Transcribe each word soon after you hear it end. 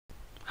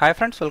Hi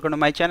friends, welcome to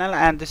my channel,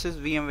 and this is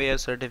VMware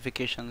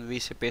Certification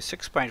VCP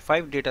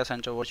 6.5 Data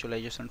Center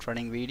Virtualization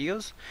Training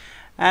videos.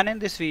 And in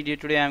this video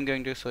today I am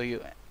going to show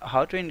you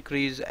how to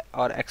increase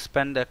or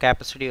expand the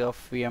capacity of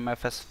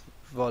VMFS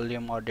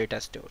volume or data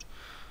store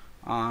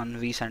on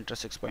vCenter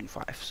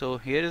 6.5. So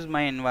here is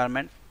my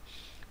environment.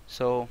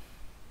 So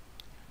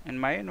in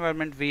my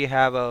environment we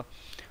have a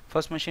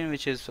first machine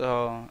which is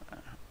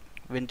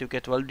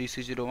Win2K12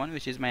 DC01,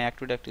 which is my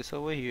Active Directory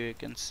server. Here you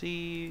can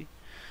see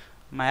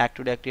my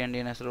Active Directory and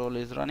DNS role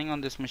is running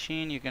on this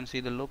machine. You can see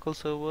the local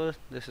server.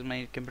 This is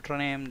my computer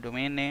name,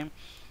 domain name.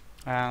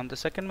 And the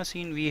second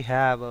machine we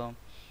have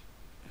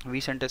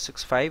vCenter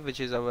 6.5, which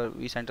is our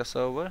vCenter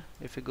server.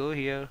 If you go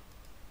here,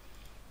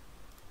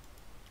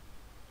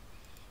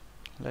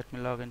 let me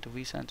log into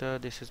vCenter.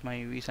 This is my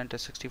vCenter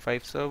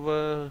 65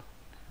 server.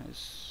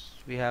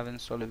 We have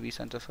installed a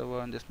vCenter server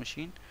on this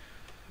machine.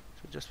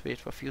 So just wait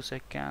for a few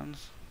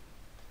seconds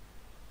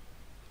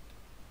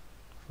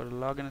for the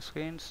login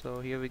screen. So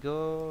here we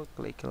go.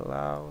 Click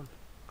allow.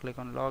 Click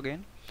on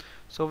login.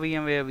 So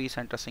VMware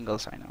vCenter single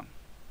sign-on.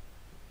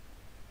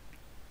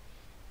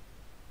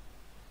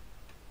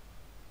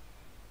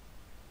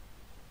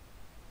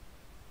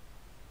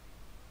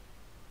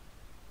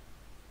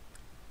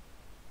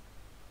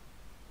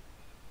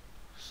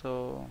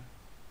 So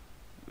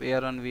we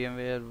are on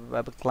VMware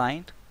web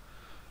client.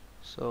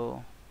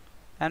 So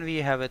and we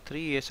have a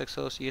 3 ASIC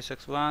hosts,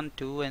 ESX1,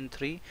 2 and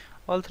 3.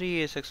 All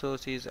 3 ASIC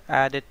hosts is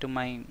added to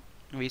my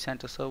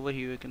vCenter server.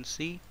 Here you can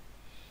see.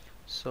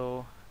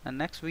 So and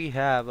next we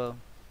have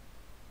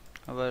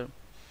our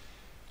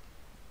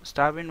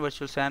Starwind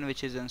virtual SAN,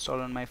 which is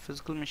installed on my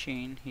physical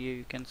machine. Here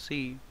you can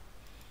see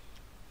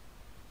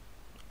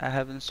I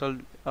have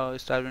installed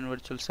Starwind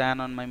virtual SAN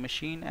on my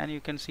machine, and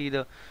you can see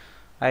the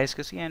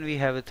ASICs, and we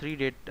have a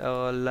 3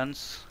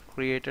 LUNs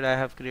created. I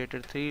have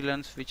created 3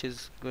 LUNs which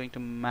is going to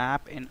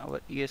map in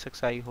our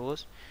ESXi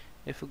host.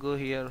 If you go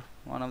here,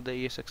 one of the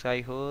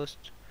ESXi host,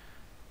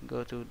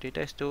 go to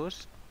data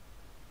stores,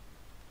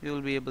 you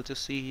will be able to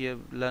see here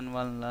LUN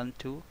 1, LUN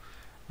 2,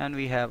 and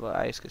we have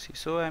ASIC.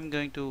 So I'm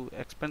going to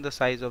expand the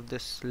size of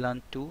this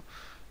LUN 2.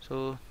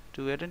 So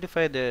to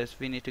identify this,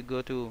 we need to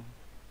go to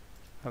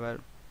our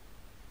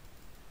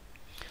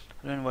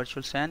run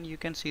virtual SAN. You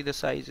can see the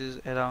size is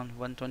around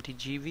 120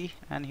 GB,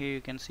 and here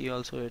you can see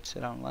also it's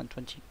around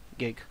 120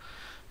 gig.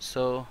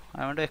 So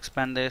I want to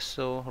expand this,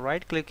 so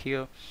right click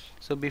here.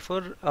 So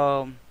before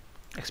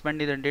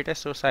expanding the data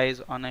store size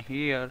on a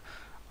here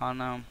on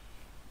a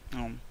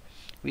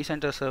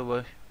vCenter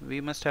server,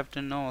 we must have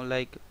to know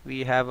like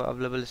we have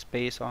available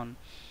space on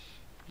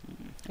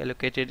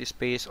allocated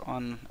space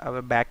on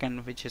our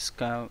backend, which is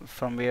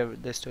from where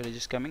the storage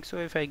is coming. So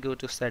if I go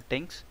to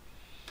settings,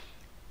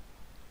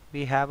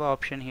 we have an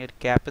option here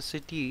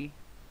capacity,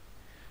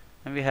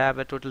 and we have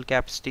a total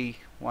capacity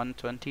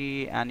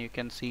 120, and you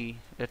can see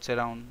it's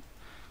around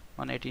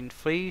 118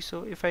 free.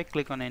 So if I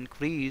click on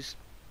increase,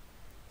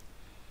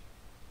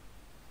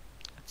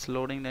 it's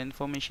loading the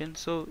information.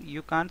 So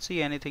you can't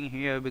see anything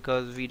here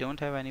because we don't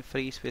have any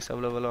free space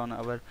available on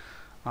our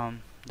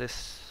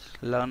this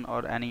LUN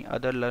or any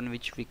other LUN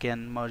which we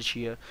can merge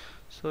here.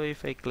 So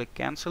if I click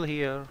cancel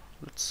here,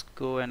 let's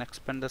go and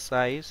expand the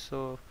size.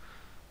 So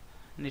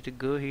need to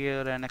go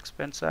here and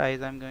expand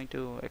size. I'm going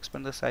to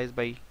expand the size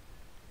by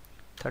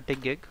 30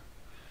 gig.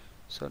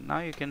 So now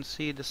you can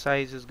see the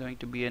size is going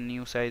to be a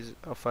new size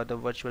of the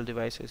virtual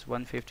device is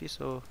 150.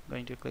 So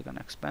going to click on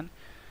expand,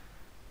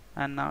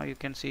 and now you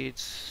can see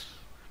it's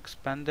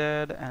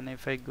expanded. And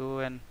if I go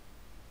and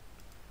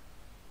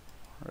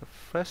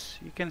refresh,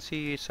 you can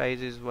see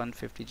size is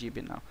 150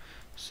 GB now.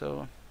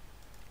 So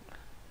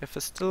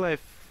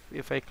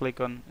if I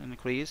click on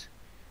increase,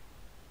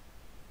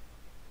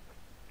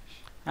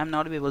 I'm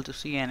not able to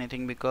see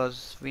anything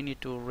because we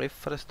need to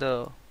refresh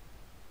the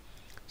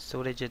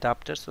storage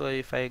adapter. So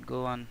if I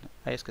go on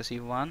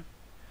ASIC1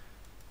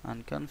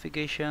 and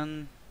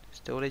configuration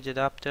storage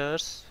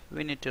adapters,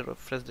 we need to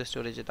refresh the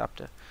storage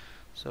adapter.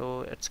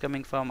 So it's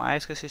coming from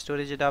ASIC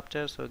storage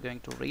adapter. So we're going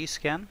to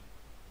rescan.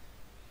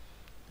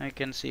 Now you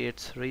can see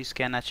it's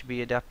rescan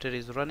HB adapter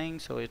is running,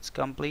 so it's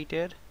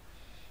completed.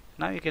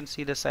 Now you can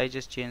see the size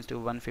is changed to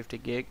 150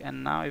 gig.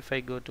 And now if I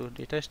go to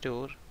data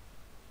store,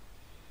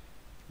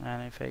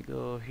 and if I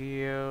go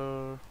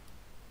here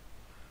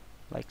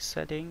like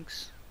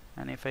settings,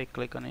 and if I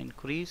click on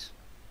increase,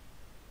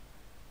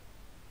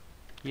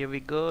 here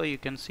we go, you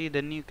can see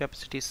the new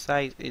capacity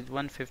size is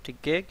 150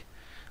 gig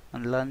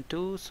and LUN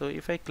 2. So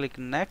if I click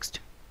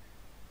next,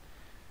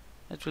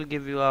 it will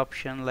give you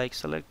option like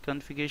select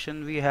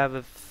configuration. We have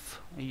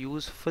a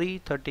use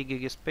free 30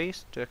 gig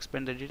space to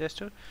expand the data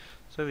store,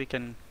 so we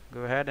can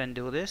go ahead and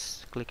do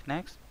this. Click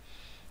next,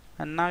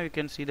 and now you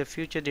can see the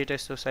future data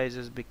store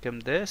sizes become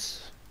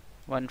this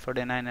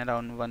 149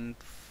 around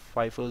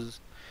 150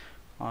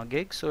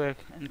 gigs. So we're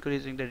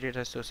increasing the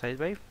data store size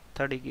by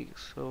 30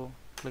 gigs. So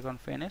click on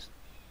finish.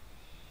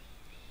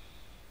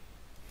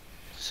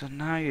 So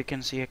now you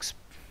can see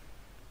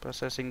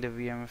processing the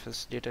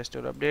VMFS data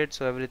store update.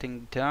 So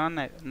everything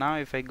done. Now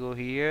if I go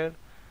here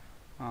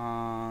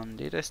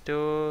Data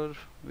store,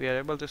 we are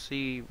able to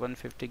see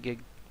 150 gig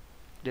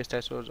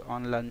data stores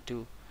on LUN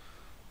 2.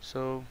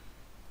 So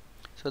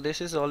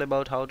this is all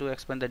about how to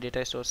expand the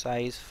data store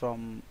size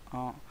from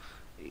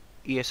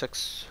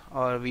ESX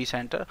or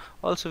vCenter.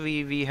 Also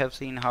we have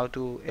seen how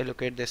to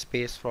allocate the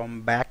space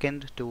from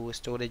backend to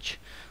storage,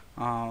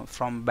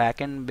 from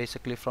backend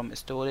basically from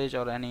storage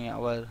or any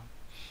our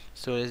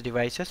storage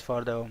devices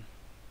for the,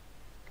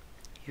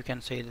 you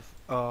can say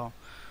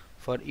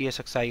for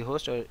ESXi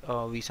host or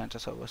vCenter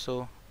server.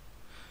 So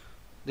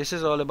this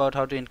is all about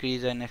how to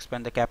increase and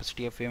expand the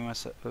capacity of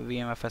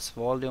VMFS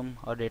volume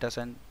or data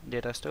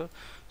store.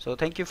 So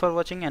thank you for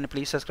watching, and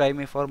please subscribe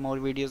me for more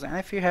videos, and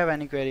if you have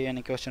any query,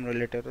 any question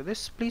related to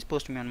this, please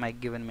post me on my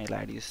given mail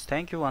IDs.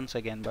 Thank you once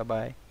again. Bye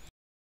bye.